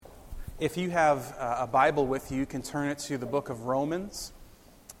If you have a Bible with you, you can turn it to the book of Romans.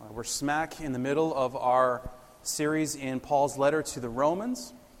 We're smack in the middle of our series in Paul's letter to the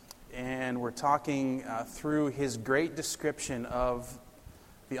Romans, and we're talking through his great description of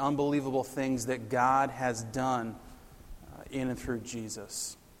the unbelievable things that God has done in and through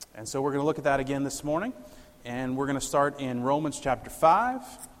Jesus. And so we're going to look at that again this morning, and we're going to start in Romans chapter 5,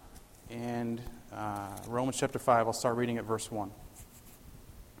 and Romans chapter 5, I'll start reading at verse 1.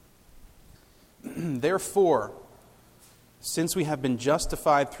 Therefore, since we have been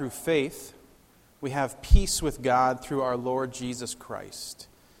justified through faith, we have peace with God through our Lord Jesus Christ,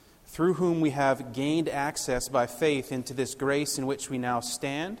 through whom we have gained access by faith into this grace in which we now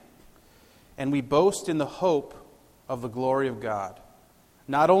stand, and we boast in the hope of the glory of God.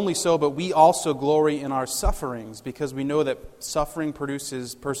 Not only so, but we also glory in our sufferings, because we know that suffering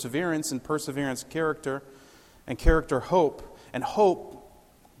produces perseverance, and perseverance character, and character hope, and hope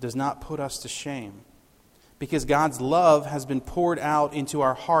does not put us to shame, because God's love has been poured out into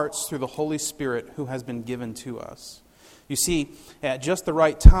our hearts through the Holy Spirit who has been given to us. You see, at just the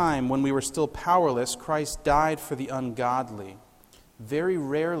right time, when we were still powerless, Christ died for the ungodly. Very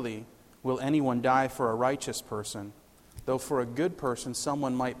rarely will anyone die for a righteous person, though for a good person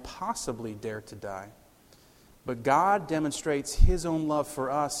someone might possibly dare to die. But God demonstrates His own love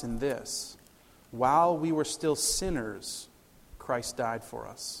for us in this: while we were still sinners, Christ died for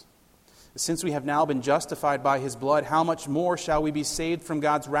us. Since we have now been justified by His blood, how much more shall we be saved from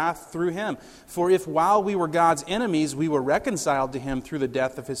God's wrath through Him? For if while we were God's enemies, we were reconciled to Him through the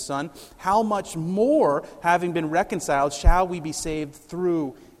death of His Son, how much more, having been reconciled, shall we be saved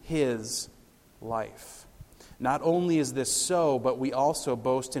through His life? Not only is this so, but we also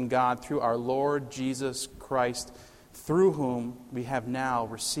boast in God through our Lord Jesus Christ, through whom we have now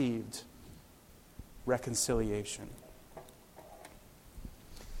received reconciliation.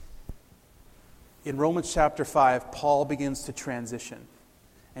 In Romans chapter 5, Paul begins to transition,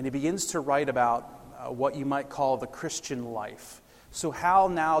 and he begins to write about what you might call the Christian life. So how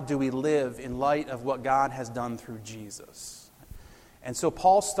now do we live in light of what God has done through Jesus? And so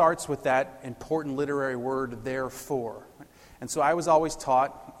Paul starts with that important literary word, therefore. And so I was always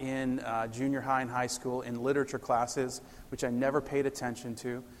taught in junior high and high school in literature classes, which I never paid attention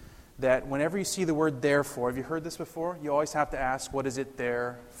to, that whenever you see the word therefore, have you heard this before? You always have to ask, what is it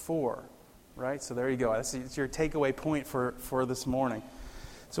there for? Right? So there you go. That's your takeaway point for this morning.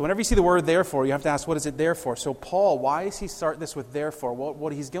 So whenever you see the word therefore, you have to ask, what is it there for? So Paul, why does he start this with therefore? Well,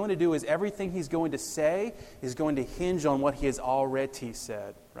 what he's going to do is everything he's going to say is going to hinge on what he has already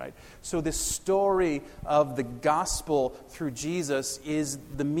said. Right? So this story of the gospel through Jesus is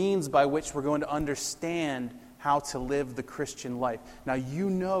the means by which we're going to understand how to live the Christian life. Now, you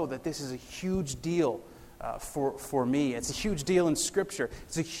know that this is a huge deal for me. It's a huge deal in Scripture.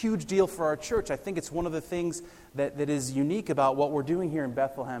 It's a huge deal for our church. I think it's one of the things that is unique about what we're doing here in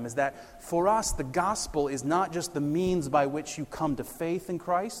Bethlehem is that for us, the gospel is not just the means by which you come to faith in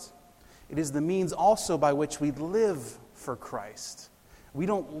Christ. It is the means also by which we live for Christ. We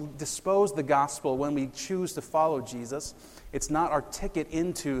don't dispose the gospel when we choose to follow Jesus. It's not our ticket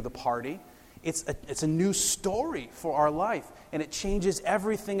into the party. It's a new story for our life, and it changes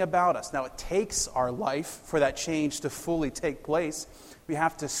everything about us. Now, it takes our life for that change to fully take place. We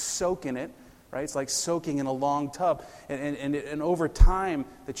have to soak in it, right? It's like soaking in a long tub, and over time,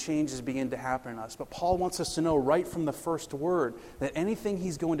 the changes begin to happen in us. But Paul wants us to know right from the first word that anything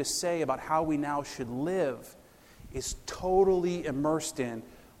he's going to say about how we now should live is totally immersed in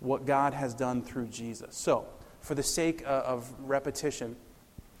what God has done through Jesus. So, for the sake of repetition,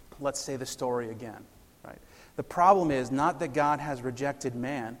 let's say the story again. Right? The problem is not that God has rejected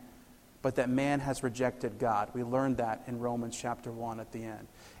man, but that man has rejected God. We learned that in Romans chapter 1 at the end.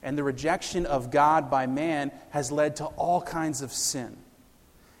 And the rejection of God by man has led to all kinds of sin.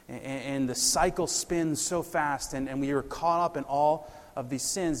 And the cycle spins so fast, and we are caught up in all of these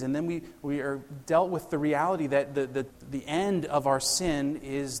sins. And then we are dealt with the reality that the end of our sin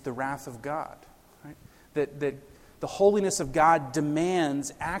is the wrath of God. Right? That the holiness of God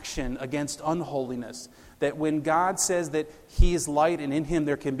demands action against unholiness. That when God says that He is light and in Him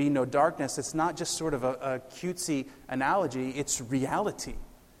there can be no darkness, it's not just sort of a cutesy analogy, it's reality.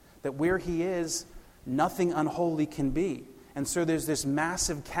 That where He is, nothing unholy can be. And so there's this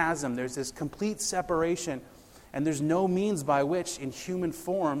massive chasm, there's this complete separation, and there's no means by which, in human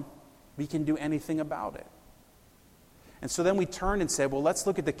form, we can do anything about it. And so then we turned and said, well, let's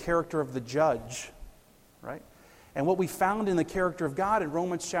look at the character of the judge, right? And what we found in the character of God in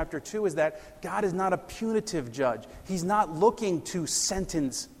Romans chapter 2 is that God is not a punitive judge. He's not looking to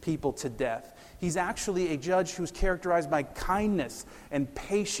sentence people to death. He's actually a judge who's characterized by kindness and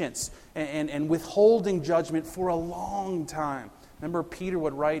patience and withholding judgment for a long time. Remember, Peter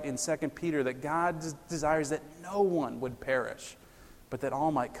would write in 2 Peter that God desires that no one would perish, but that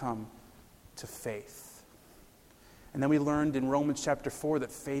all might come to faith. And then we learned in Romans chapter 4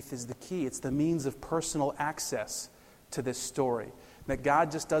 that faith is the key. It's the means of personal access to this story. That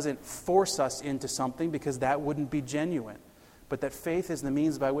God just doesn't force us into something because that wouldn't be genuine. But that faith is the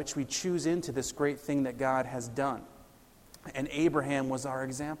means by which we choose into this great thing that God has done. And Abraham was our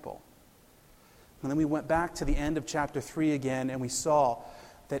example. And then we went back to the end of chapter 3 again, and we saw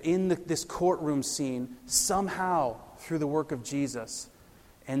that in this courtroom scene, somehow through the work of Jesus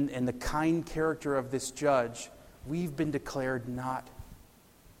and the kind character of this judge, we've been declared not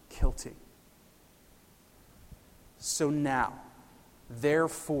guilty. So now,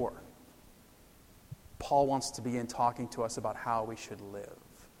 therefore, Paul wants to begin talking to us about how we should live.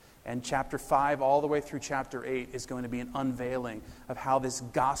 And chapter 5 all the way through chapter 8 is going to be an unveiling of how this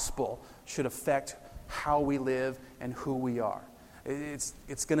gospel should affect how we live and who we are.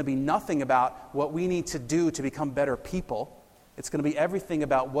 It's going to be nothing about what we need to do to become better people. It's going to be everything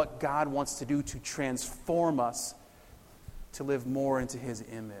about what God wants to do to transform us to live more into His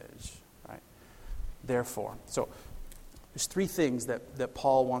image. Right? Therefore, so there's 3 things that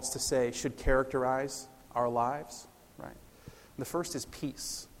Paul wants to say should characterize our lives. Right? The first is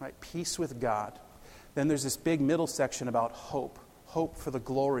peace. Right? Peace with God. Then there's this big middle section about hope. Hope for the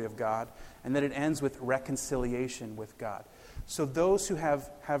glory of God. And then it ends with reconciliation with God. So those who have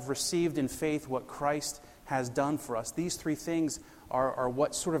received in faith what Christ has done for us, these 3 things are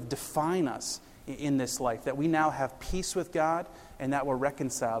what sort of define us in this life. That we now have peace with God and that we're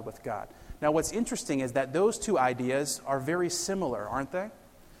reconciled with God. Now what's interesting is that those 2 ideas are very similar, aren't they?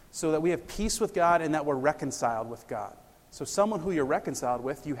 So that we have peace with God and that we're reconciled with God. So someone who you're reconciled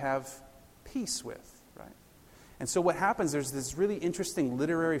with, you have peace with, right? And so what happens, there's this really interesting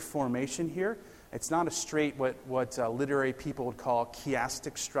literary formation here. It's not a straight what literary people would call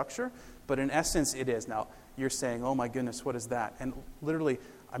chiastic structure, but in essence it is. Now, you're saying, oh my goodness, what is that? And literally,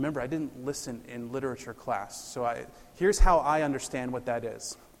 I remember I didn't listen in literature class, so here's how I understand what that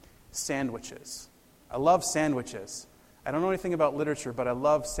is. Sandwiches. I love sandwiches. I don't know anything about literature, but I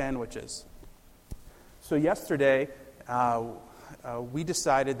love sandwiches. So yesterday, we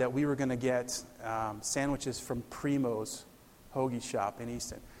decided that we were going to get sandwiches from Primo's Hoagie Shop in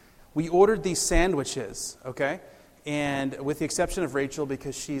Easton. We ordered these sandwiches, okay? And with the exception of Rachel,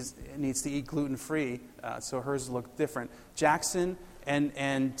 because she needs to eat gluten-free, so hers looked different. Jackson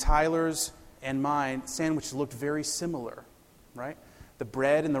and Tyler's and mine sandwiches looked very similar, right? The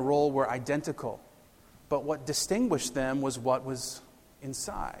bread and the roll were identical. But what distinguished them was what was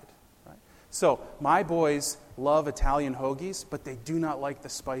inside. Right? So my boys love Italian hoagies, but they do not like the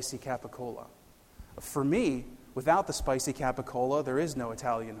spicy capicola. For me, without the spicy capicola, there is no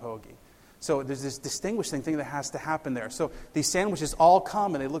Italian hoagie. So there's this distinguishing thing that has to happen there. So these sandwiches all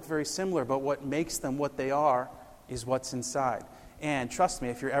come and they look very similar, but what makes them what they are is what's inside. And trust me,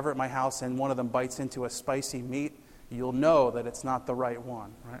 if you're ever at my house and one of them bites into a spicy meat, you'll know that it's not the right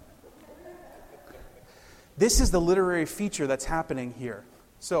one, right? This is the literary feature that's happening here.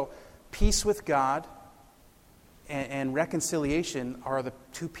 So peace with God and reconciliation are the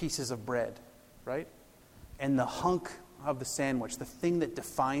 2 pieces of bread, right? And the hunk of the sandwich, the thing that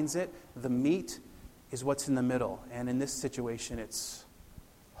defines it, the meat, is what's in the middle. And in this situation, it's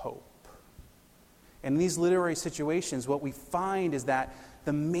hope. And in these literary situations, what we find is that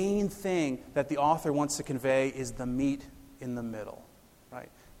the main thing that the author wants to convey is the meat in the middle, right?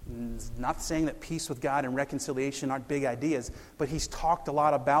 Not saying that peace with God and reconciliation aren't big ideas, but he's talked a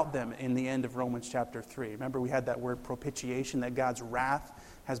lot about them in the end of Romans chapter 3. Remember, we had that word propitiation, that God's wrath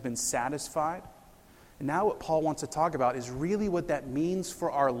has been satisfied. And now what Paul wants to talk about is really what that means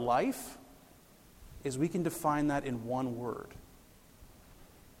for our life, is we can define that in one word.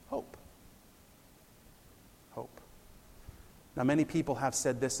 Hope. Hope. Now, many people have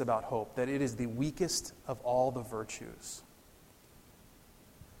said this about hope, that it is the weakest of all the virtues.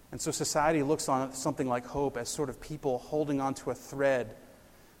 And so society looks on something like hope as sort of people holding onto a thread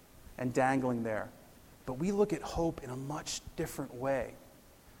and dangling there. But we look at hope in a much different way.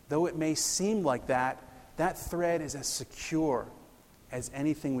 Though it may seem like that, that thread is as secure as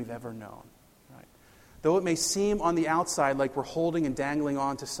anything we've ever known. Right? Though it may seem on the outside like we're holding and dangling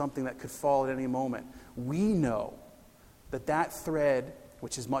on to something that could fall at any moment, we know that that thread,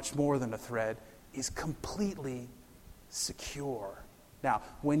 which is much more than a thread, is completely secure. Now,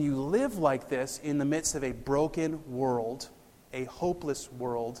 when you live like this in the midst of a broken world, a hopeless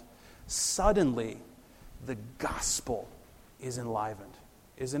world, suddenly the gospel is enlivened,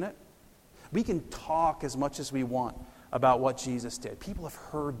 isn't it? We can talk as much as we want about what Jesus did. People have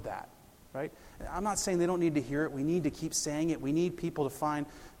heard that, right? I'm not saying they don't need to hear it. We need to keep saying it. We need people to find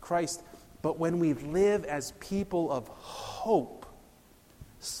Christ. But when we live as people of hope,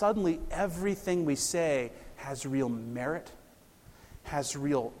 suddenly everything we say has real merit, has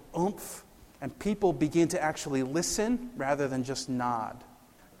real oomph, and people begin to actually listen rather than just nod.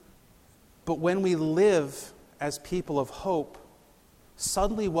 But when we live as people of hope,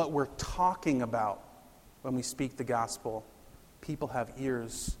 suddenly what we're talking about when we speak the gospel, people have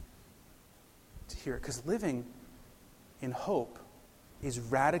ears to hear it. Because living in hope is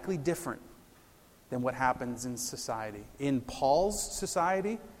radically different than what happens in society. In Paul's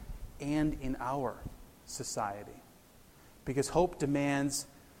society and in our society. Because hope demands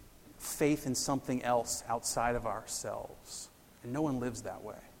faith in something else outside of ourselves. And no one lives that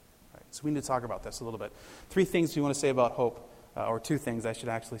way. Right? So we need to talk about this a little bit. 3 things we want to say about hope, or 2 things I should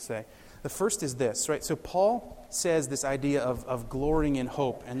actually say. The first is this, right? So Paul says this idea of glorying in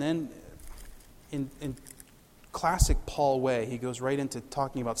hope. And then in classic Paul way, he goes right into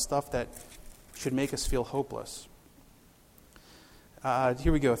talking about stuff that should make us feel hopeless.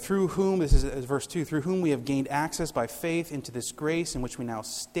 Here we go. Through whom, this is verse 2, through whom we have gained access by faith into this grace in which we now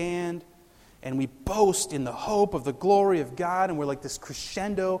stand. And we boast in the hope of the glory of God. And we're like this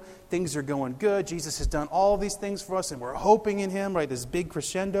crescendo. Things are going good. Jesus has done all these things for us. And we're hoping in Him, right? This big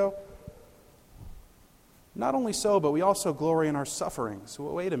crescendo. Not only so, but we also glory in our sufferings.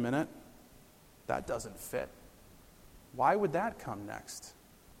 Well, wait a minute. That doesn't fit. Why would that come next?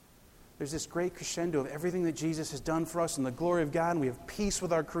 There's this great crescendo of everything that Jesus has done for us and the glory of God, and we have peace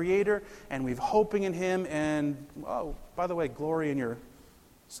with our Creator, and we've hoping in Him, and, oh, by the way, glory in your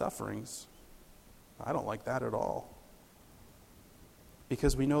sufferings. I don't like that at all.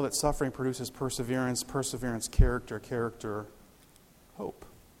 Because we know that suffering produces perseverance, perseverance, character, character, hope.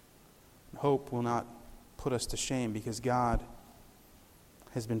 Hope will not put us to shame because God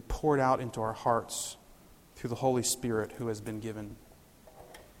has been poured out into our hearts through the Holy Spirit who has been given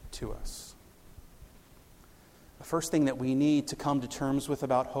to us. The first thing that we need to come to terms with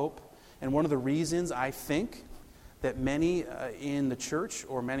about hope, and one of the reasons I think that many in the church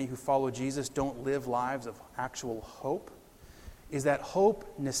or many who follow Jesus don't live lives of actual hope, is that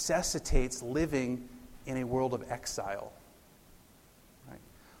hope necessitates living in a world of exile. Right?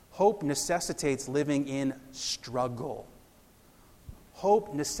 Hope necessitates living in struggle.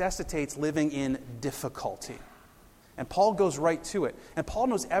 Hope necessitates living in difficulty. And Paul goes right to it. And Paul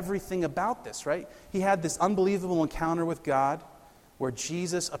knows everything about this, right? He had this unbelievable encounter with God where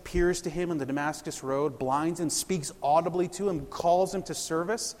Jesus appears to him on the Damascus Road, blinds him, speaks audibly to him, calls him to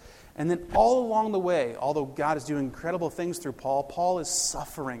service. And then all along the way, although God is doing incredible things through Paul, Paul is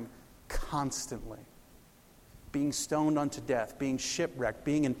suffering constantly. Being stoned unto death, being shipwrecked,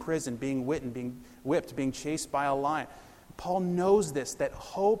 being in prison, being whipped, being chased by a lion. Paul knows this, that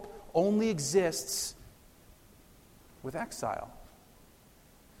hope only exists with exile.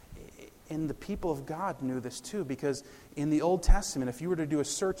 And the people of God knew this too, because in the Old Testament, if you were to do a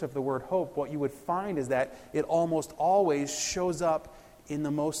search of the word hope, what you would find is that it almost always shows up in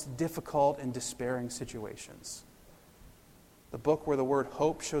the most difficult and despairing situations. The book where the word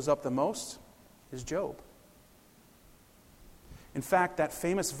hope shows up the most is Job. In fact, that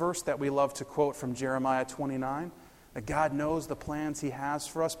famous verse that we love to quote from Jeremiah 29, that God knows the plans He has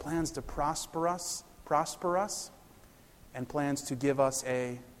for us, plans to prosper us, and plans to give us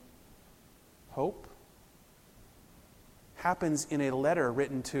a hope, happens in a letter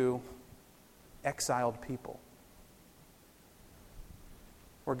written to exiled people.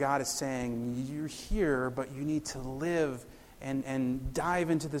 Where God is saying, you're here, but you need to live and dive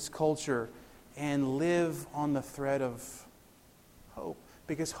into this culture and live on the thread of hope.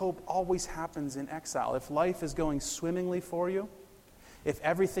 Because hope always happens in exile. If life is going swimmingly for you, if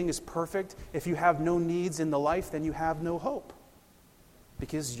everything is perfect, if you have no needs in the life, then you have no hope.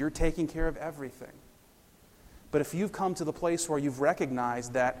 Because you're taking care of everything. But if you've come to the place where you've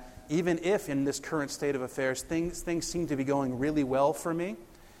recognized that even if in this current state of affairs things seem to be going really well for me,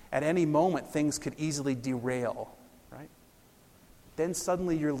 at any moment things could easily derail, right? Then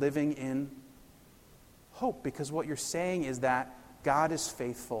suddenly you're living in hope, because what you're saying is that God is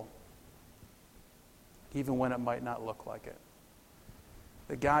faithful even when it might not look like it.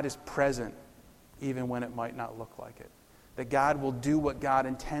 That God is present even when it might not look like it. That God will do what God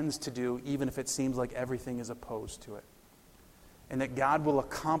intends to do even if it seems like everything is opposed to it. And that God will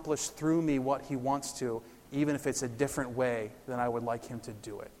accomplish through me what He wants to, even if it's a different way than I would like Him to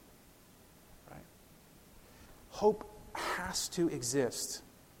do it. Right? Hope has to exist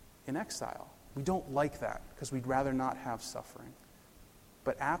in exile. We don't like that because we'd rather not have suffering.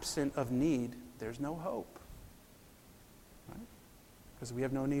 But absent of need, there's no hope. Right? Because we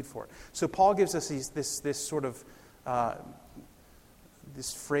have no need for it. So Paul gives us this sort of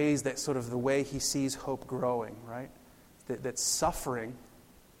this phrase that sort of the way he sees hope growing, right? That suffering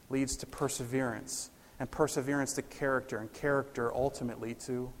leads to perseverance, and perseverance to character, and character ultimately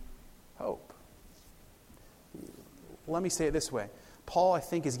to hope. Let me say it this way. Paul, I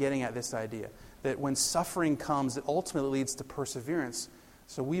think, is getting at this idea that when suffering comes, it ultimately leads to perseverance.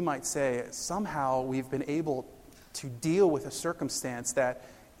 So we might say somehow we've been able to deal with a circumstance that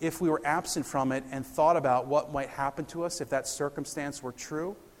if we were absent from it and thought about what might happen to us if that circumstance were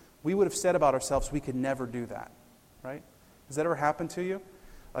true, we would have said about ourselves we could never do that, right? Has that ever happened to you?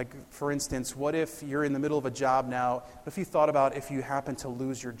 Like, for instance, what if you're in the middle of a job now? What if you thought about if you happen to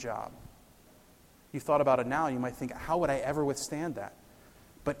lose your job? You thought about it now, you might think, how would I ever withstand that?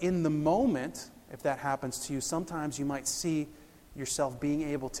 But in the moment, if that happens to you, sometimes you might see yourself being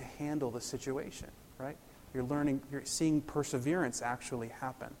able to handle the situation, right? You're seeing perseverance actually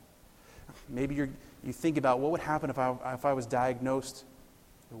happen. Maybe you think about what would happen if I was diagnosed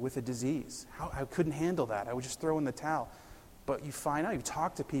with a disease. I couldn't handle that. I would just throw in the towel. But you find out, you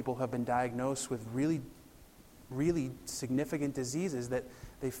talk to people who have been diagnosed with really, really significant diseases that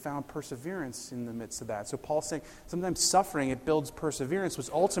they found perseverance in the midst of that. So Paul's saying sometimes suffering, it builds perseverance, which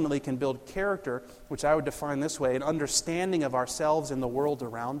ultimately can build character, which I would define this way, an understanding of ourselves and the world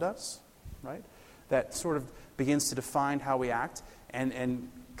around us, right? That sort of begins to define how we act. And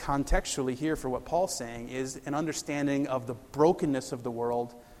contextually here for what Paul's saying is an understanding of the brokenness of the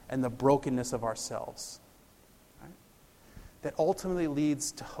world and the brokenness of ourselves. Right? That ultimately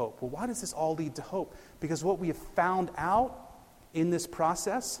leads to hope. Well, why does this all lead to hope? Because what we have found out in this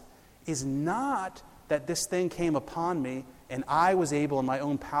process is not that this thing came upon me and I was able in my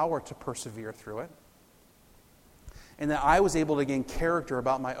own power to persevere through it, and that I was able to gain character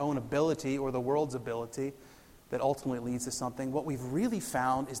about my own ability or the world's ability that ultimately leads to something. What we've really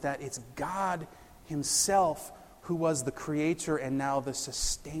found is that it's God Himself who was the creator and now the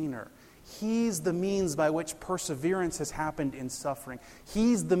sustainer. He's the means by which perseverance has happened in suffering.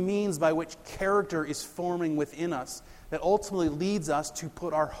 He's the means by which character is forming within us that ultimately leads us to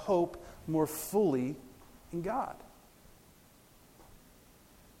put our hope more fully in God.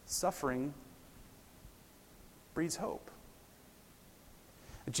 Suffering breeds hope.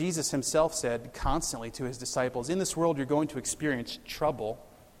 Jesus Himself said constantly to His disciples, in this world you're going to experience trouble.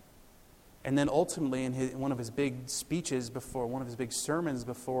 And then ultimately in one of His big speeches before, one of His big sermons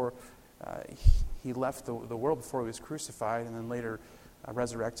before He left the world, before He was crucified and then later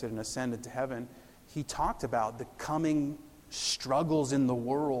resurrected and ascended to heaven, He talked about the coming struggles in the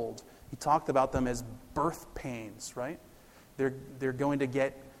world. He talked about them as birth pains, right? They're going to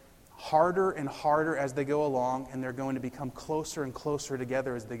get harder and harder as they go along, and they're going to become closer and closer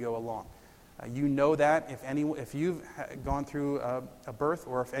together as they go along. You know that if you've gone through a birth,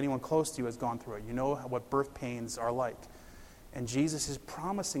 or if anyone close to you has gone through it, you know what birth pains are like. And Jesus is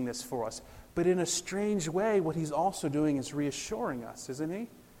promising this for us. But in a strange way, what He's also doing is reassuring us, isn't He?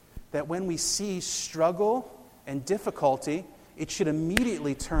 That when we see struggle and difficulty, it should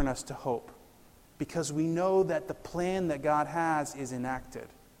immediately turn us to hope, because we know that the plan that God has is enacted,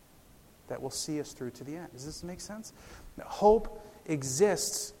 that will see us through to the end. Does this make sense? Now, hope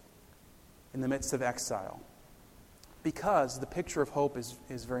exists in the midst of exile, because the picture of hope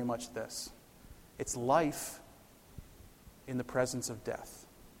is very much this. It's life in the presence of death.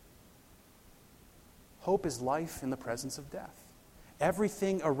 Hope is life in the presence of death.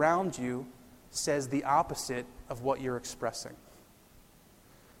 Everything around you says the opposite of what you're expressing.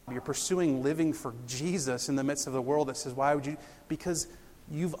 You're pursuing living for Jesus in the midst of the world that says, why would you? Because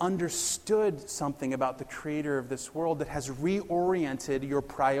you've understood something about the creator of this world that has reoriented your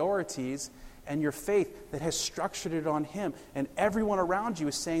priorities and your faith, that has structured it on Him. And everyone around you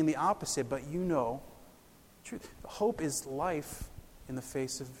is saying the opposite, but you know truth. Hope is life in the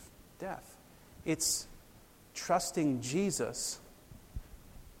face of death. It's trusting Jesus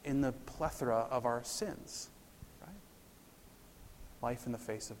in the plethora of our sins. Right? Life in the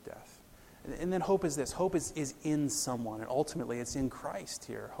face of death. And then hope is this. Hope is in someone. And ultimately it's in Christ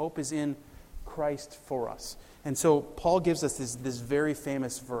here. Hope is in Christ for us. And so Paul gives us this very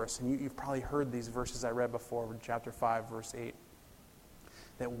famous verse. And you've probably heard these verses I read before, chapter 5, verse 8.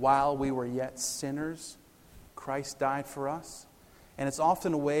 That while we were yet sinners, Christ died for us. And it's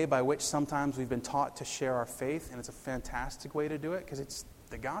often a way by which sometimes we've been taught to share our faith. And it's a fantastic way to do it because it's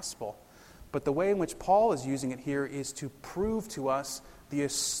the gospel. But the way in which Paul is using it here is to prove to us the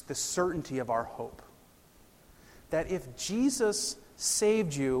certainty of our hope. That if Jesus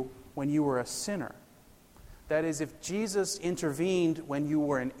saved you when you were a sinner, That is, if Jesus intervened when you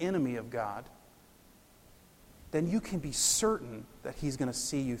were an enemy of God, then you can be certain that He's going to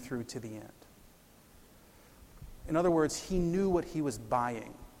see you through to the end. In other words, He knew what He was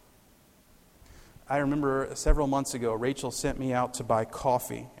buying. I remember several months ago, Rachel sent me out to buy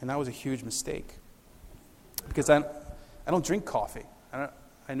coffee, and that was a huge mistake. Because I don't drink coffee.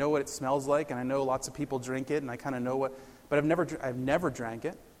 I know what it smells like, and I know lots of people drink it, and I kind of know what, but I've never drank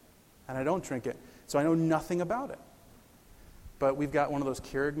it, and I don't drink it, so I know nothing about it. But we've got one of those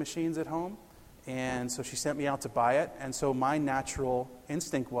Keurig machines at home, and so she sent me out to buy it, and so my natural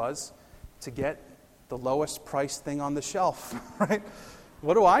instinct was to get the lowest priced thing on the shelf, right?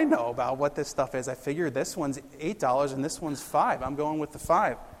 What do I know about what this stuff is? I figured this one's $8 and this one's $5. I'm going with the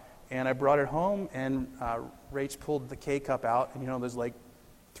 $5. And I brought it home, and Rach pulled the K-Cup out, and there's like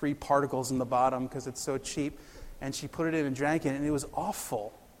 3 particles in the bottom because it's so cheap. And she put it in and drank it, and it was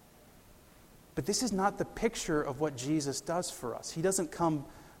awful. But this is not the picture of what Jesus does for us. He doesn't come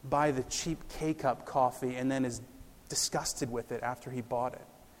buy the cheap K-Cup coffee and then is disgusted with it after he bought it.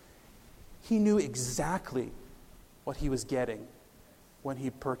 He knew exactly what He was getting when He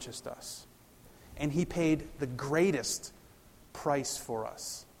purchased us. And He paid the greatest price for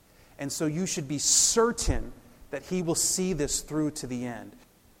us. And so you should be certain that He will see this through to the end.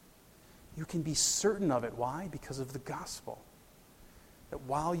 You can be certain of it. Why? Because of the gospel. That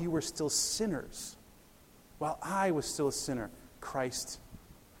while you were still sinners, while I was still a sinner, Christ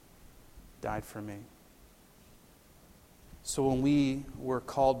died for me. So when we were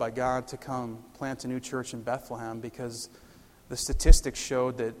called by God to come plant a new church in Bethlehem, because the statistics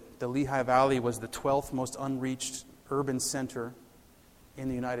showed that the Lehigh Valley was the 12th most unreached urban center in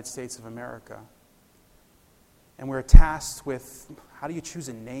the United States of America. And we're tasked with, how do you choose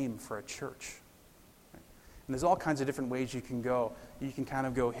a name for a church? And there's all kinds of different ways you can go. You can kind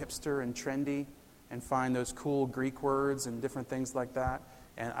of go hipster and trendy and find those cool Greek words and different things like that.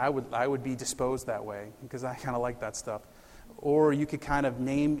 And I would be disposed that way because I kind of like that stuff. Or you could kind of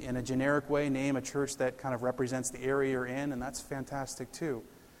name, in a generic way, name a church that kind of represents the area you're in, and that's fantastic too.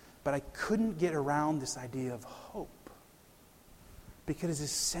 But I couldn't get around this idea of hope because it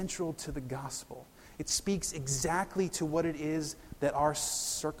is central to the gospel. It speaks exactly to what it is that our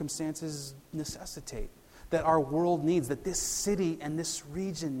circumstances necessitate, that our world needs, that this city and this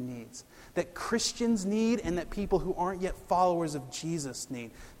region needs, that Christians need, and that people who aren't yet followers of Jesus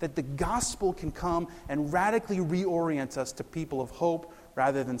need. That the gospel can come and radically reorient us to people of hope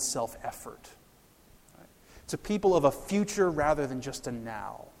rather than self-effort. Right? To people of a future rather than just a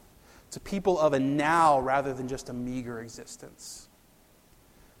now. To people of a now rather than just a meager existence.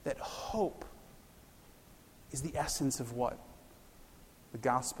 That hope is the essence of what the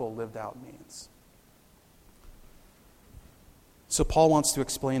gospel lived out means. So Paul wants to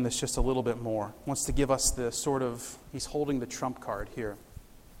explain this just a little bit more. He wants to give us the sort of, he's holding the trump card here.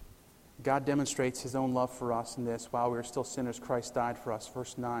 God demonstrates His own love for us in this: while we were still sinners, Christ died for us.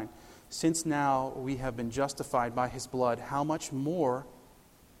 Verse 9. Since now we have been justified by His blood, how much more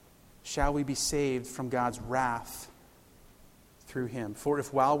shall we be saved from God's wrath through Him? For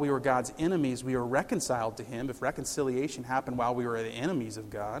if while we were God's enemies, we were reconciled to Him, if reconciliation happened while we were the enemies of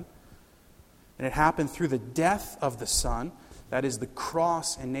God, and it happened through the death of the Son, that is, the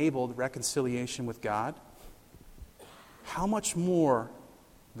cross enabled reconciliation with God, how much more,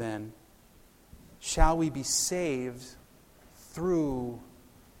 then, shall we be saved through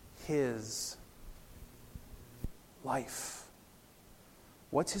His life?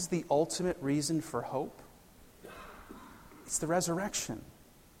 What is the ultimate reason for hope? It's the resurrection,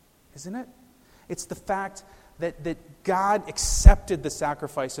 isn't it? It's the fact that God accepted the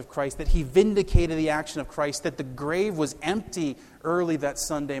sacrifice of Christ, that He vindicated the action of Christ, that the grave was empty early that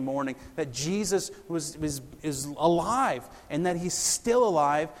Sunday morning, that Jesus is alive, and that He's still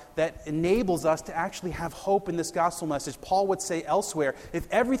alive, that enables us to actually have hope in this gospel message. Paul would say elsewhere, if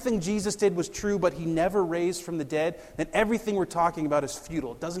everything Jesus did was true, but He never raised from the dead, then everything we're talking about is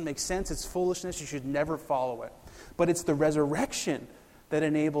futile. It doesn't make sense. It's foolishness. You should never follow it. But it's the resurrection that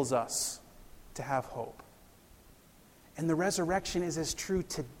enables us to have hope. And the resurrection is as true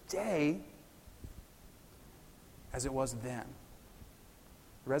today as it was then.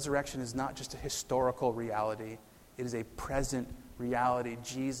 The resurrection is not just a historical reality. It is a present reality.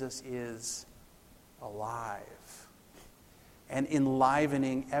 Jesus is alive and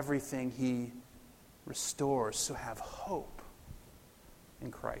enlivening everything He restores. So have hope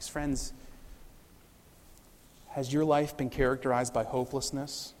in Christ. Friends, has your life been characterized by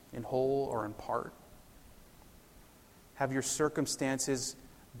hopelessness in whole or in part? Have your circumstances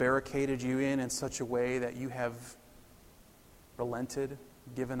barricaded you in such a way that you have relented,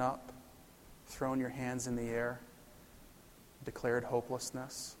 given up, thrown your hands in the air, declared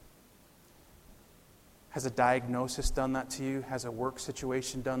hopelessness? Has a diagnosis done that to you? Has a work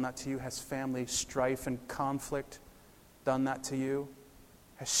situation done that to you? Has family strife and conflict done that to you?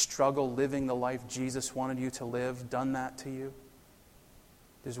 Has struggle living the life Jesus wanted you to live done that to you?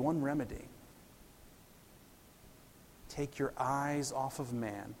 There's one remedy. Take your eyes off of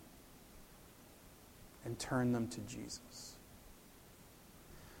man and turn them to Jesus.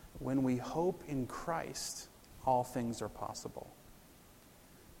 When we hope in Christ, all things are possible.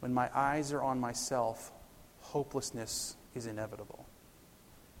 When my eyes are on myself, hopelessness is inevitable.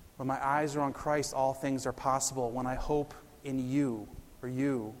 When my eyes are on Christ, all things are possible. When I hope in you,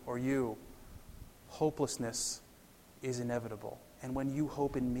 hopelessness is inevitable. And when you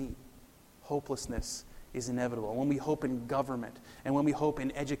hope in me, hopelessness is inevitable. And when we hope in government, and when we hope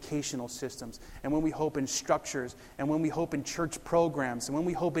in educational systems, and when we hope in structures, and when we hope in church programs, and when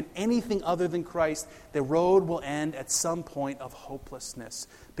we hope in anything other than Christ, the road will end at some point of hopelessness.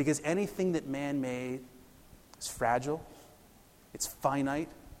 Because anything that man made is fragile, it's finite,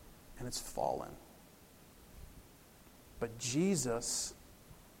 and it's fallen. But Jesus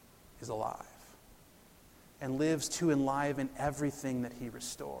is alive and lives to enliven everything that he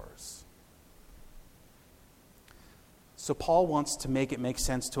restores. So Paul wants to make it make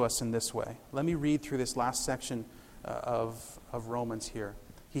sense to us in this way. Let me read through this last section of Romans here.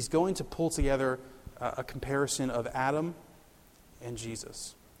 He's going to pull together a comparison of Adam and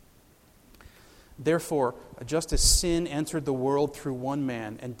Jesus. Therefore, just as sin entered the world through one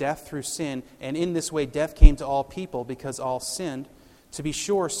man, and death through sin, and in this way death came to all people because all sinned, to be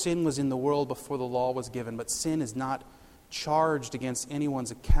sure, sin was in the world before the law was given, but sin is not charged against anyone's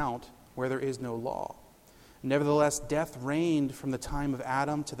account where there is no law. Nevertheless, death reigned from the time of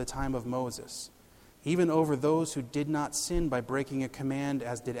Adam to the time of Moses, even over those who did not sin by breaking a command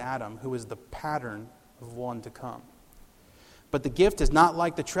as did Adam, who is the pattern of one to come. But the gift is not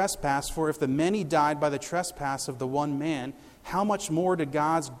like the trespass, for if the many died by the trespass of the one man, how much more did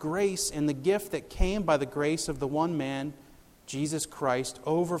God's grace and the gift that came by the grace of the one man, Jesus Christ,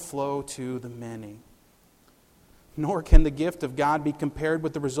 overflow to the many? Nor can the gift of God be compared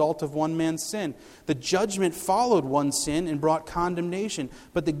with the result of one man's sin. The judgment followed one sin and brought condemnation,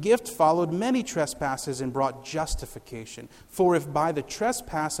 but the gift followed many trespasses and brought justification. For if by the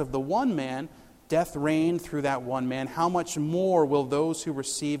trespass of the one man death reigned through that one man, how much more will those who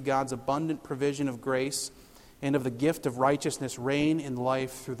receive God's abundant provision of grace and of the gift of righteousness reign in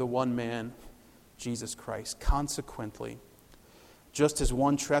life through the one man, Jesus Christ? Consequently, just as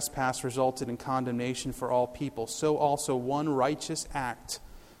one trespass resulted in condemnation for all people, so also one righteous act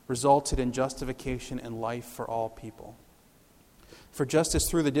resulted in justification and life for all people. For just as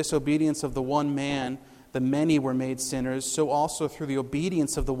through the disobedience of the one man the many were made sinners, so also through the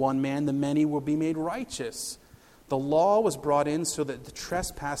obedience of the one man the many will be made righteous. The law was brought in so that the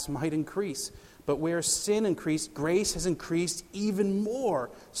trespass might increase. But where sin increased, grace has increased even more,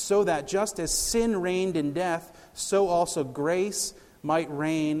 so that just as sin reigned in death, so also grace might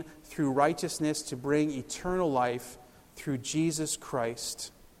reign through righteousness to bring eternal life through Jesus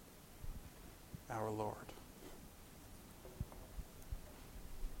Christ, our Lord.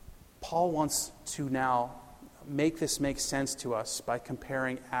 Paul wants to now make this make sense to us by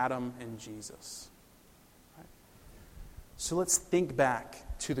comparing Adam and Jesus. Right? So let's think back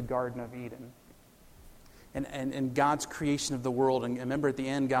to the Garden of Eden and God's creation of the world. And remember, at the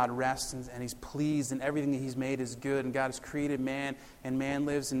end, God rests and He's pleased, and everything that He's made is good. And God has created man, and man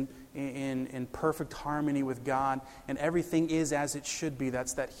lives in perfect harmony with God. And everything is as it should be.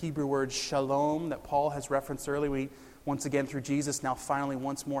 That's that Hebrew word shalom that Paul has referenced earlier. We, once again, through Jesus, now finally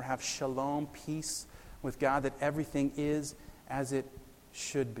once more have shalom, peace with God, that everything is as it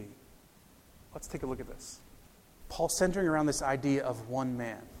should be. Let's take a look at this. Paul's centering around this idea of one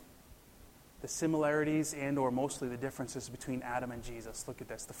man. The similarities and or mostly the differences between Adam and Jesus. Look at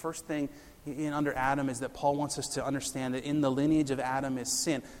this. The first thing under Adam is that Paul wants us to understand that in the lineage of Adam is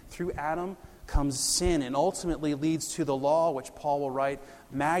sin. Through Adam comes sin and ultimately leads to the law, which Paul will write,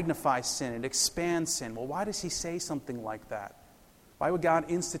 magnifies sin and expands sin. Well, why does he say something like that? Why would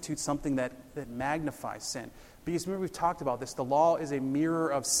God institute something that magnifies sin? Because remember, we've talked about this. The law is a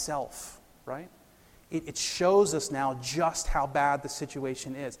mirror of self, right? It shows us now just how bad the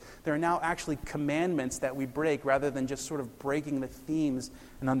situation is. There are now actually commandments that we break rather than just sort of breaking the themes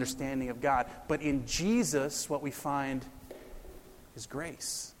and understanding of God. But in Jesus, what we find is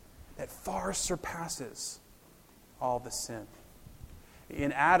grace that far surpasses all the sin.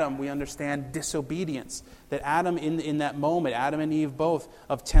 In Adam, we understand disobedience. That Adam, in that moment, Adam and Eve both,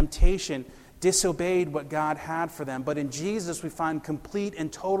 of temptation, disobeyed what God had for them. But in Jesus, we find complete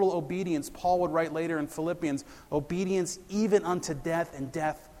and total obedience. Paul would write later in Philippians, obedience even unto death, and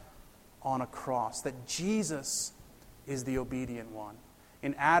death on a cross. That Jesus is the obedient one.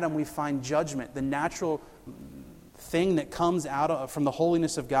 In Adam, we find judgment, the natural thing that comes from the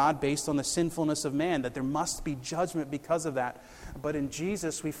holiness of God based on the sinfulness of man, that there must be judgment because of that. But in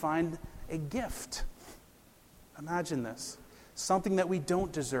Jesus, we find a gift. Imagine this. Something that we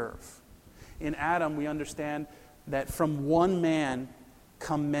don't deserve. In Adam, we understand that from one man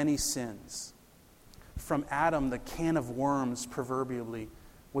come many sins. From Adam, the can of worms, proverbially,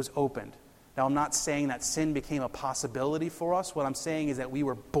 was opened. Now, I'm not saying that sin became a possibility for us. What I'm saying is that we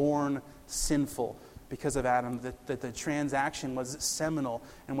were born sinful because of Adam, that the transaction was seminal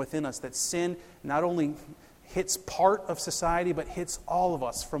and within us, that sin not only hits part of society, but hits all of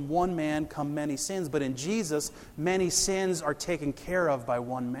us. From one man come many sins, but in Jesus, many sins are taken care of by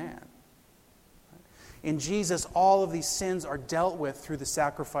one man. In Jesus, all of these sins are dealt with through the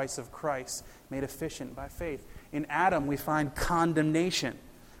sacrifice of Christ, made efficient by faith. In Adam, we find condemnation,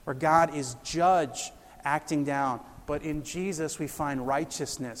 where God is judge acting down. But in Jesus, we find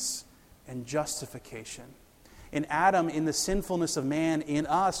righteousness and justification. In Adam, in the sinfulness of man, in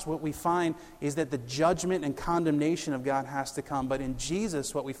us, what we find is that the judgment and condemnation of God has to come. But in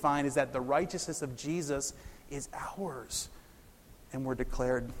Jesus, what we find is that the righteousness of Jesus is ours, and we're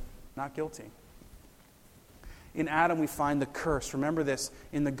declared not guilty. In Adam, we find the curse. Remember this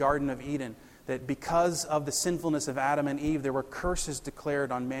in the Garden of Eden, that because of the sinfulness of Adam and Eve, there were curses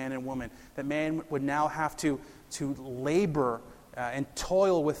declared on man and woman, that man would now have to labor and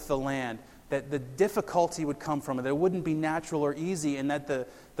toil with the land, that the difficulty would come from it, that it wouldn't be natural or easy, and that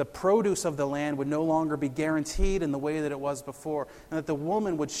the produce of the land would no longer be guaranteed in the way that it was before, and that the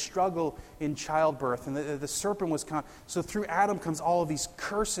woman would struggle in childbirth, and the serpent was so through Adam comes all of these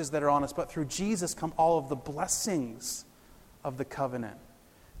curses that are on us, but through Jesus come all of the blessings of the covenant,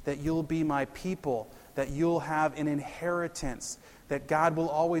 that you'll be my people, that you'll have an inheritance, that God will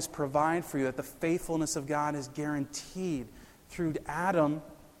always provide for you, that the faithfulness of God is guaranteed. Through Adam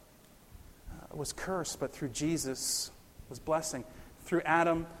was curse, but through Jesus was blessing. Through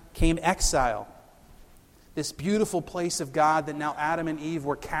Adam came exile. This beautiful place of God that now Adam and Eve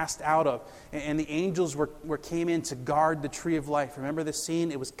were cast out of. And the angels came in to guard the tree of life. Remember this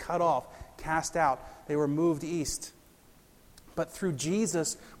scene? It was cut off, cast out. They were moved east. But through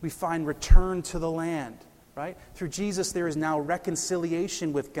Jesus, we find return to the land. Right? Through Jesus, there is now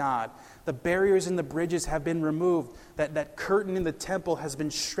reconciliation with God. The barriers and the bridges have been removed. That curtain in the temple has been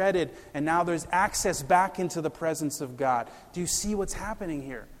shredded, and now there's access back into the presence of God. Do you see what's happening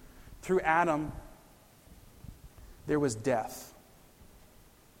here? Through Adam, there was death.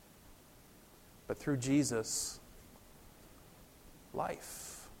 But through Jesus,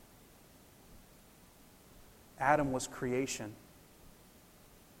 life. Adam was creation.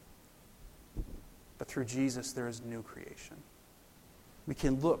 But through Jesus, there is new creation. We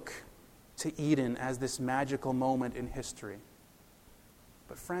can look to Eden as this magical moment in history.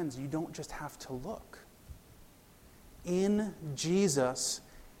 But friends, you don't just have to look. In Jesus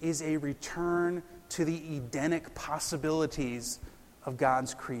is a return to the Edenic possibilities of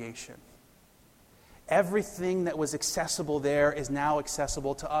God's creation. Everything that was accessible there is now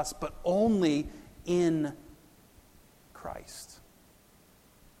accessible to us, but only in Christ.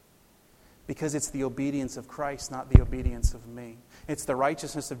 Because it's the obedience of Christ, not the obedience of me. It's the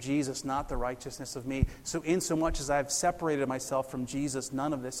righteousness of Jesus, not the righteousness of me. So in so much as I've separated myself from Jesus,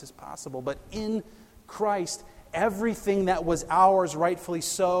 none of this is possible. But in Christ, everything that was ours, rightfully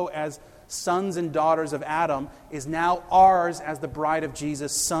so, as sons and daughters of Adam, is now ours as the bride of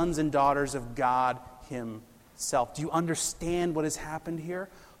Jesus, sons and daughters of God Himself. Do you understand what has happened here?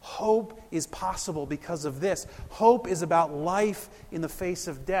 Hope is possible because of this. Hope is about life in the face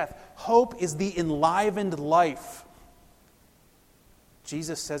of death. Hope is the enlivened life.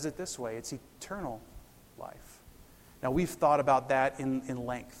 Jesus says it this way, it's eternal life. Now we've thought about that in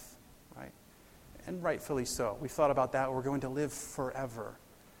length, right? And rightfully so. We've thought about that, we're going to live forever.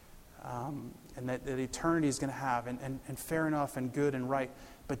 And that eternity is going to have, and fair enough and good and right.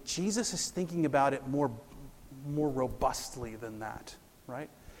 But Jesus is thinking about it more robustly than that, right?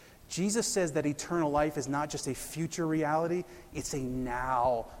 Jesus says that eternal life is not just a future reality, it's a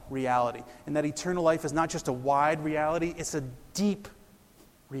now reality. And that eternal life is not just a wide reality, it's a deep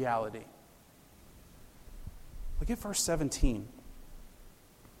reality. Look at verse 17.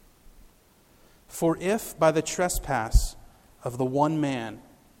 For if by the trespass of the one man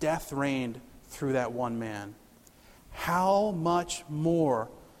death reigned through that one man, how much more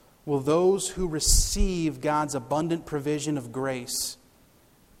will those who receive God's abundant provision of grace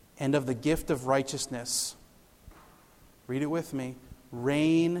and of the gift of righteousness. Read it with me.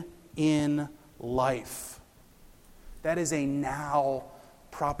 Reign in life. That is a now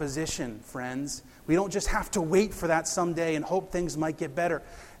proposition, friends. We don't just have to wait for that someday and hope things might get better.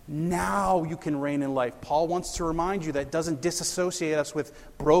 Now you can reign in life. Paul wants to remind you that it doesn't disassociate us with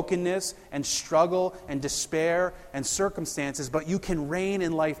brokenness and struggle and despair and circumstances, but you can reign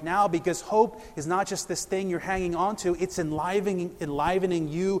in life now, because hope is not just this thing you're hanging on to. It's enlivening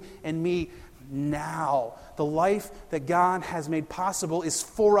you and me now. The life that God has made possible is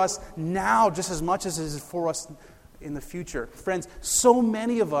for us now just as much as it is for us in the future. Friends, so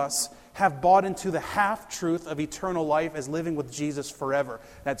many of us have bought into the half-truth of eternal life as living with Jesus forever.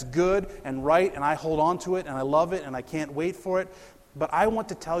 That's good and right, and I hold on to it, and I love it, and I can't wait for it. But I want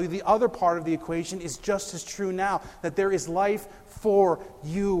to tell you the other part of the equation is just as true now, that there is life for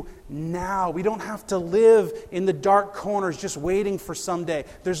you now. We don't have to live in the dark corners just waiting for someday.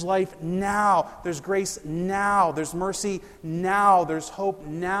 There's life now. There's grace now. There's mercy now. There's hope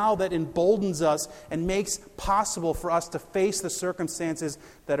now that emboldens us and makes possible for us to face the circumstances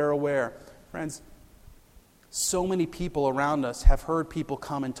that are aware. Friends, so many people around us have heard people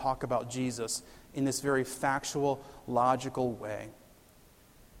come and talk about Jesus in this very factual, logical way.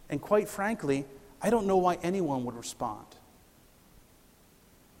 And quite frankly, I don't know why anyone would respond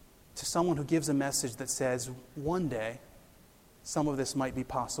to someone who gives a message that says, one day, some of this might be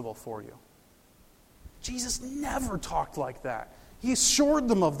possible for you. Jesus never talked like that. He assured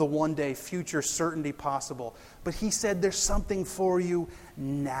them of the one day future certainty possible. But he said there's something for you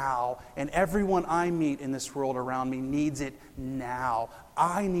now. And everyone I meet in this world around me needs it now.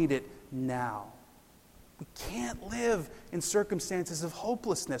 I need it now. We can't live in circumstances of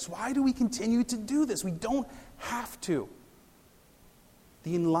hopelessness. Why do we continue to do this? We don't have to.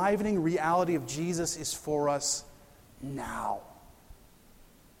 The enlivening reality of Jesus is for us now.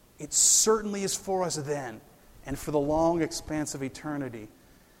 It certainly is for us then and for the long expanse of eternity.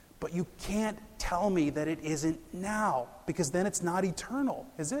 But you can't tell me that it isn't now, because then it's not eternal,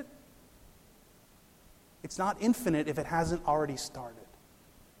 is it? It's not infinite if it hasn't already started.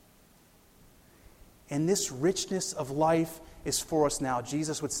 And this richness of life is for us now.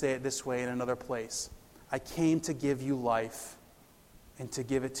 Jesus would say it this way in another place. I came to give you life and to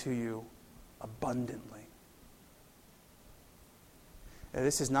give it to you abundantly. Now,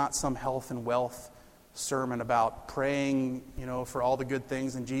 this is not some health and wealth sermon about praying, for all the good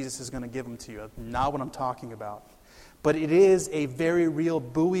things and Jesus is going to give them to you. That's not what I'm talking about. But it is a very real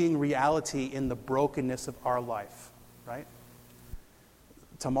buoying reality in the brokenness of our life, right?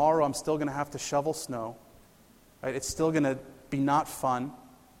 Tomorrow I'm still going to have to shovel snow, right? It's still going to be not fun.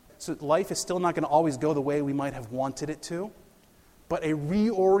 So life is still not going to always go the way we might have wanted it to. But a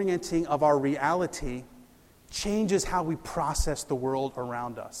reorienting of our reality changes how we process the world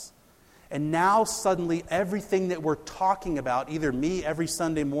around us. And now suddenly everything that we're talking about, either me every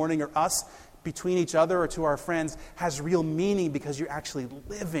Sunday morning or us between each other or to our friends, has real meaning because you're actually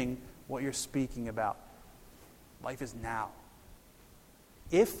living what you're speaking about. Life is now.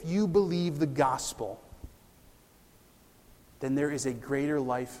 If you believe the gospel, then there is a greater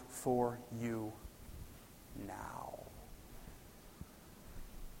life for you now.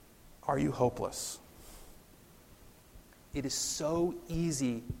 Are you hopeless? It is so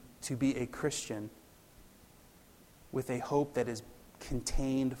easy to be a Christian with a hope that is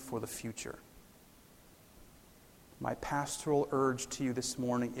contained for the future. My pastoral urge to you this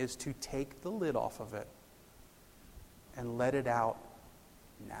morning is to take the lid off of it and let it out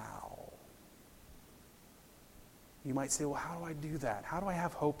now. You might say, well, how do I do that? How do I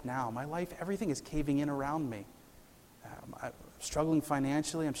have hope now? My life, everything is caving in around me. I'm struggling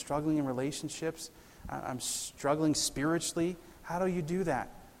financially. I'm struggling in relationships. I'm struggling spiritually. How do you do that?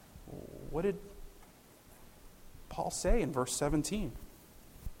 What did Paul say in verse 17?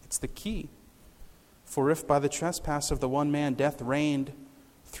 It's the key. For if by the trespass of the one man death reigned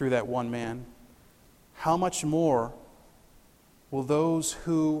through that one man, how much more will those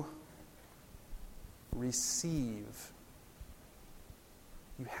who receive?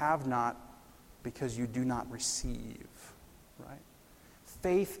 You have not because you do not receive, right?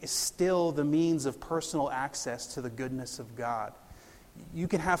 Faith is still the means of personal access to the goodness of God. You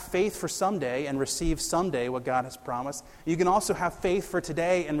can have faith for someday and receive someday what God has promised. You can also have faith for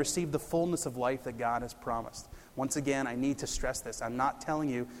today and receive the fullness of life that God has promised. Once again, I need to stress this. I'm not telling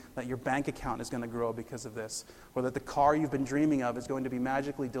you that your bank account is going to grow because of this, or that the car you've been dreaming of is going to be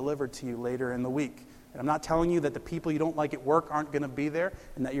magically delivered to you later in the week. And I'm not telling you that the people you don't like at work aren't going to be there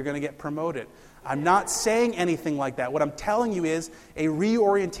and that you're going to get promoted. I'm not saying anything like that. What I'm telling you is a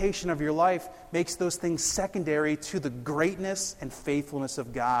reorientation of your life makes those things secondary to the greatness and faithfulness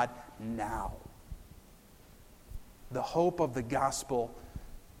of God now. The hope of the gospel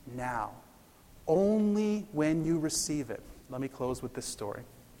now. Only when you receive it. Let me close with this story.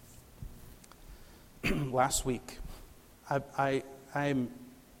 Last week, I'm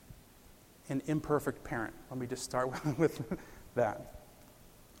an imperfect parent. Let me just start with that.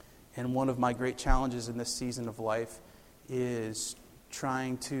 And one of my great challenges in this season of life is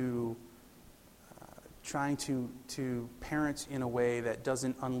trying to parent in a way that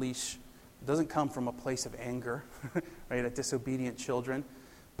doesn't come from a place of anger, right, at disobedient children,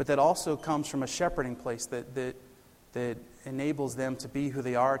 but that also comes from a shepherding place that enables them to be who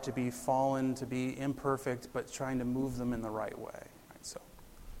they are, to be fallen, to be imperfect, but trying to move them in the right way. Right? So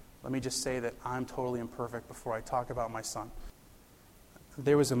let me just say that I'm totally imperfect before I talk about my son.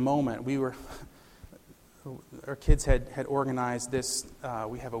 There was a moment, our kids had organized this,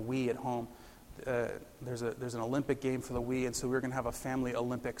 we have a Wii at home. There's an Olympic game for the Wii, and so we were going to have a family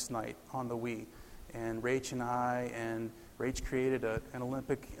Olympics night on the Wii. And Rach and I, and Rach created an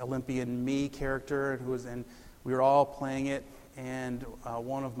Olympian me character, and we were all playing it. And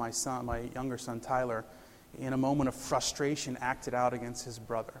one of my younger son Tyler, in a moment of frustration, acted out against his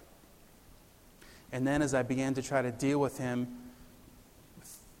brother. And then as I began to try to deal with him,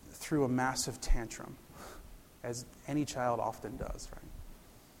 threw a massive tantrum, as any child often does, right?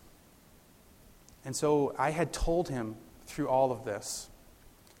 And so I had told him through all of this,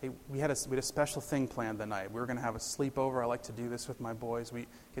 hey, we had a special thing planned the night. We were going to have a sleepover. I like to do this with my boys. We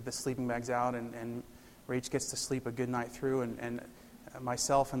get the sleeping bags out, and Rach gets to sleep a good night through, and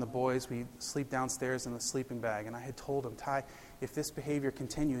myself and the boys, we sleep downstairs in the sleeping bag. And I had told him, Ty, if this behavior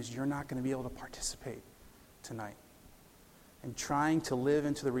continues, you're not going to be able to participate tonight. And trying to live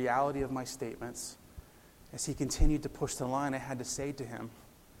into the reality of my statements, as he continued to push the line, I had to say to him,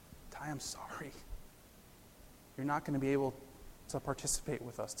 Ty, I'm sorry. You're not going to be able to participate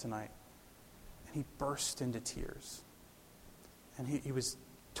with us tonight. And he burst into tears. And he was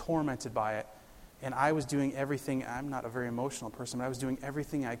tormented by it. And I was doing everything. I'm not a very emotional person, but I was doing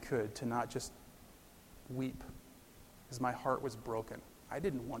everything I could to not just weep, because my heart was broken. I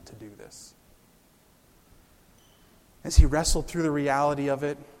didn't want to do this. As he wrestled through the reality of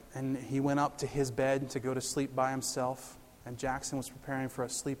it, and he went up to his bed to go to sleep by himself, and Jackson was preparing for a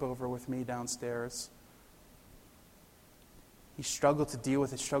sleepover with me downstairs. He struggled to deal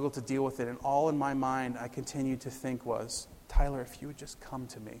with it, and all in my mind I continued to think was, Tyler, if you would just come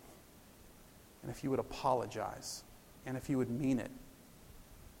to me, and if you would apologize, and if you would mean it,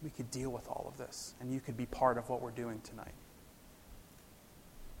 we could deal with all of this, and you could be part of what we're doing tonight.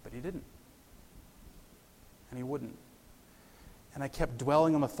 But he didn't. And he wouldn't. And I kept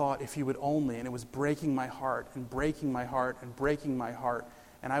dwelling on the thought, if he would only, and it was breaking my heart, and breaking my heart, and breaking my heart.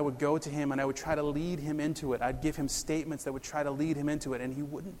 And I would go to him, and I would try to lead him into it. I'd give him statements that would try to lead him into it, and he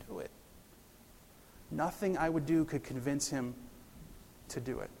wouldn't do it. Nothing I would do could convince him to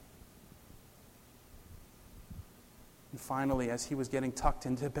do it. And finally, as he was getting tucked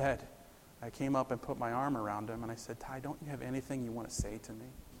into bed, I came up and put my arm around him, and I said, Ty, don't you have anything you want to say to me?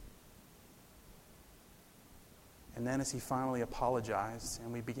 And then as he finally apologized,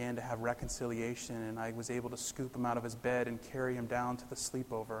 and we began to have reconciliation, and I was able to scoop him out of his bed and carry him down to the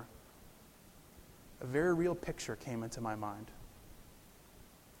sleepover, a very real picture came into my mind.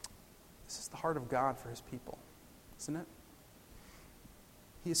 This is the heart of God for his people, isn't it?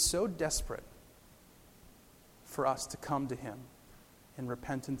 He is so desperate for us to come to him in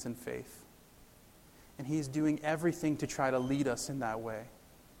repentance and faith. And he is doing everything to try to lead us in that way.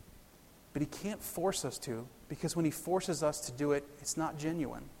 But he can't force us to, because when he forces us to do it, it's not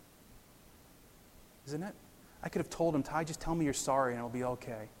genuine. Isn't it? I could have told him, Ty, just tell me you're sorry and it'll be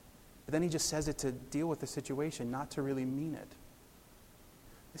okay. But then he just says it to deal with the situation, not to really mean it.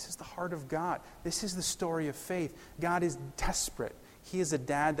 This is the heart of God. This is the story of faith. God is desperate. He is a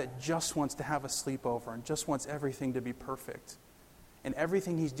dad that just wants to have a sleepover and just wants everything to be perfect. And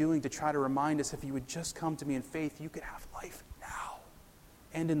everything he's doing to try to remind us, if you would just come to me in faith, you could have life now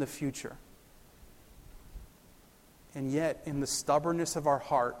and in the future. And yet, in the stubbornness of our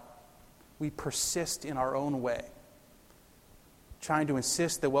heart, we persist in our own way, trying to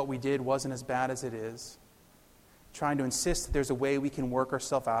insist that what we did wasn't as bad as it is, trying to insist that there's a way we can work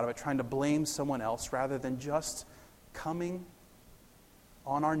ourselves out of it, trying to blame someone else rather than just coming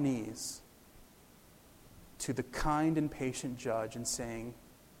on our knees to the kind and patient judge and saying,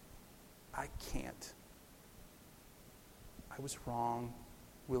 I can't. I was wrong.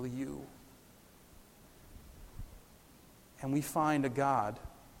 Will you? And we find a God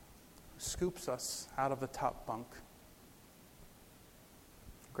who scoops us out of the top bunk,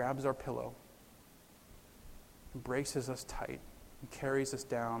 grabs our pillow, embraces us tight, and carries us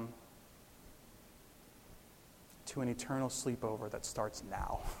down to an eternal sleepover that starts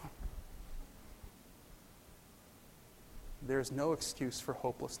now. There's no excuse for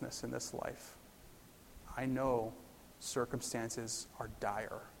hopelessness in this life. I know circumstances are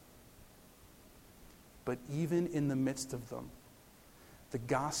dire. But even in the midst of them, the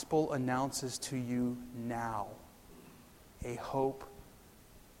gospel announces to you now a hope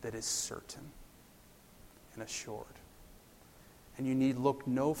that is certain and assured. And you need look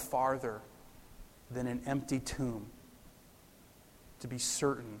no farther than an empty tomb to be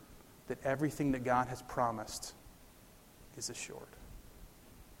certain that everything that God has promised is assured.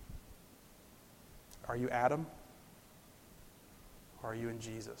 Are you Adam? Or are you in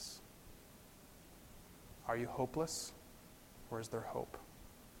Jesus? Are you hopeless? Or is there hope?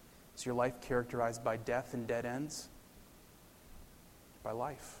 Is your life characterized by death and dead ends? By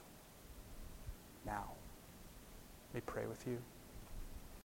life. Now, let me pray with you.